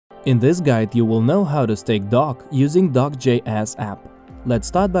In this guide, you will know how to stake Doc using Doc.js app. Let's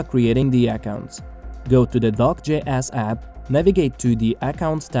start by creating the accounts. Go to the Doc.js app, navigate to the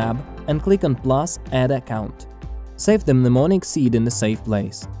Accounts tab and click on plus Add Account. Save the mnemonic seed in a safe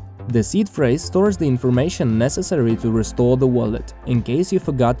place. The seed phrase stores the information necessary to restore the wallet, in case you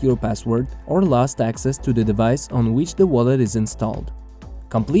forgot your password or lost access to the device on which the wallet is installed.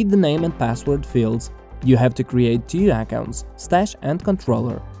 Complete the name and password fields. You have to create two accounts, Stash and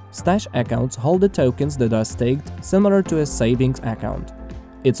Controller. Stash accounts hold the tokens that are staked, similar to a savings account.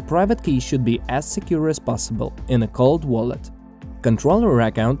 Its private key should be as secure as possible in a cold wallet. Controller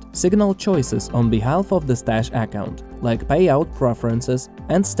account signal choices on behalf of the Stash account, like payout preferences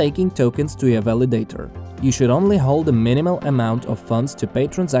and staking tokens to a validator. You should only hold a minimal amount of funds to pay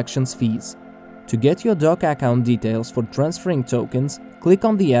transactions fees. To get your Doc account details for transferring tokens, click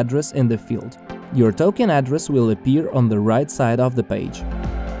on the address in the field. Your token address will appear on the right side of the page.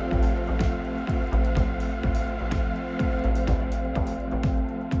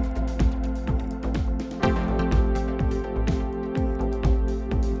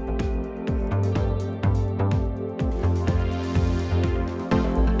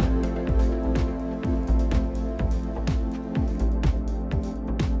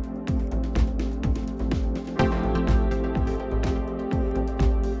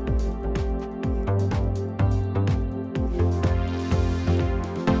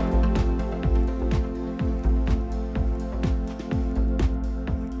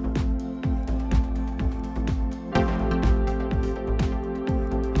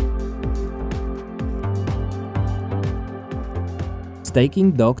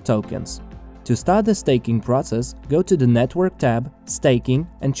 Staking Doc tokens. To start the staking process, go to the Network tab, Staking,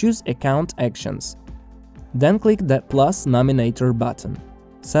 and choose Account Actions. Then click the plus Nominator button.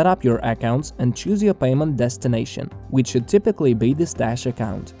 Set up your accounts and choose your payment destination, which should typically be the Stash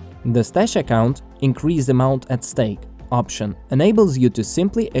account. The Stash account, Increase Amount at Stake option enables you to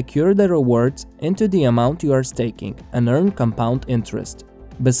simply accrue the rewards into the amount you are staking and earn compound interest.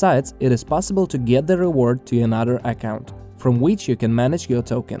 Besides, it is possible to get the reward to another account, from which you can manage your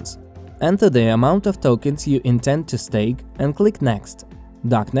tokens. Enter the amount of tokens you intend to stake and click Next.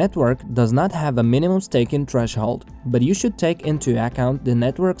 Doc Network does not have a minimum staking threshold, but you should take into account the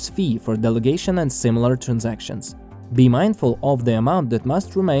network's fee for delegation and similar transactions. Be mindful of the amount that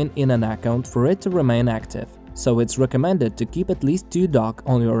must remain in an account for it to remain active, so it's recommended to keep at least 2 Doc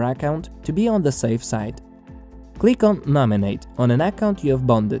on your account to be on the safe side. Click on Nominate on an account you have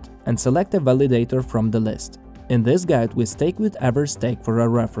bonded and select a validator from the list. In this guide, we stake with Everstake for a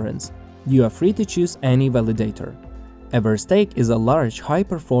reference. You are free to choose any validator. Everstake is a large,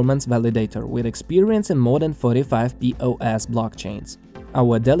 high-performance validator with experience in more than 45 POS blockchains.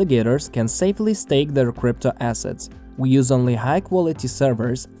 Our delegators can safely stake their crypto assets. We use only high-quality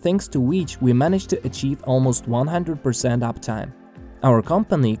servers, thanks to which we manage to achieve almost 100% uptime. Our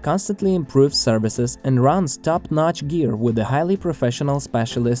company constantly improves services and runs top-notch gear with the highly professional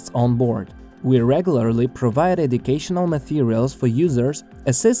specialists on board. We regularly provide educational materials for users,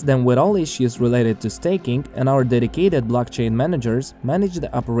 assist them with all issues related to staking, and our dedicated blockchain managers manage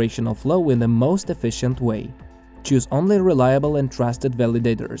the operational flow in the most efficient way. Choose only reliable and trusted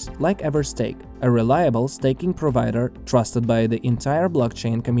validators, like Everstake, a reliable staking provider trusted by the entire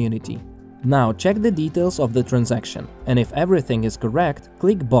blockchain community. Now check the details of the transaction, and if everything is correct,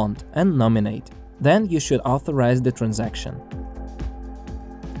 click Bond and Nominate. Then you should authorize the transaction.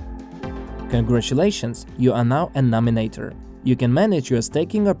 Congratulations, you are now a nominator. You can manage your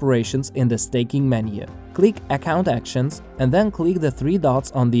staking operations in the staking menu. Click Account Actions and then click the 3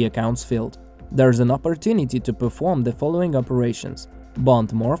 dots on the Accounts field. There's an opportunity to perform the following operations: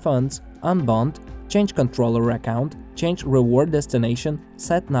 bond more funds, unbond, change controller account, change reward destination,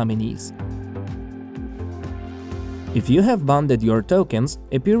 set nominees. If you have bonded your tokens,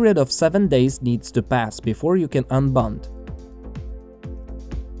 a period of 7 days needs to pass before you can unbond.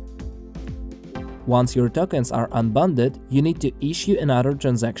 Once your tokens are unbonded, you need to issue another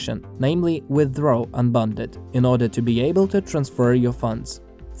transaction, namely withdraw unbonded, in order to be able to transfer your funds.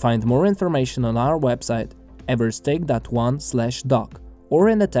 Find more information on our website everstake.one/doc or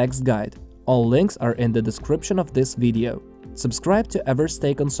in the text guide. All links are in the description of this video. Subscribe to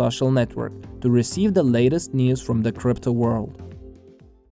Everstake on social network to receive the latest news from the crypto world.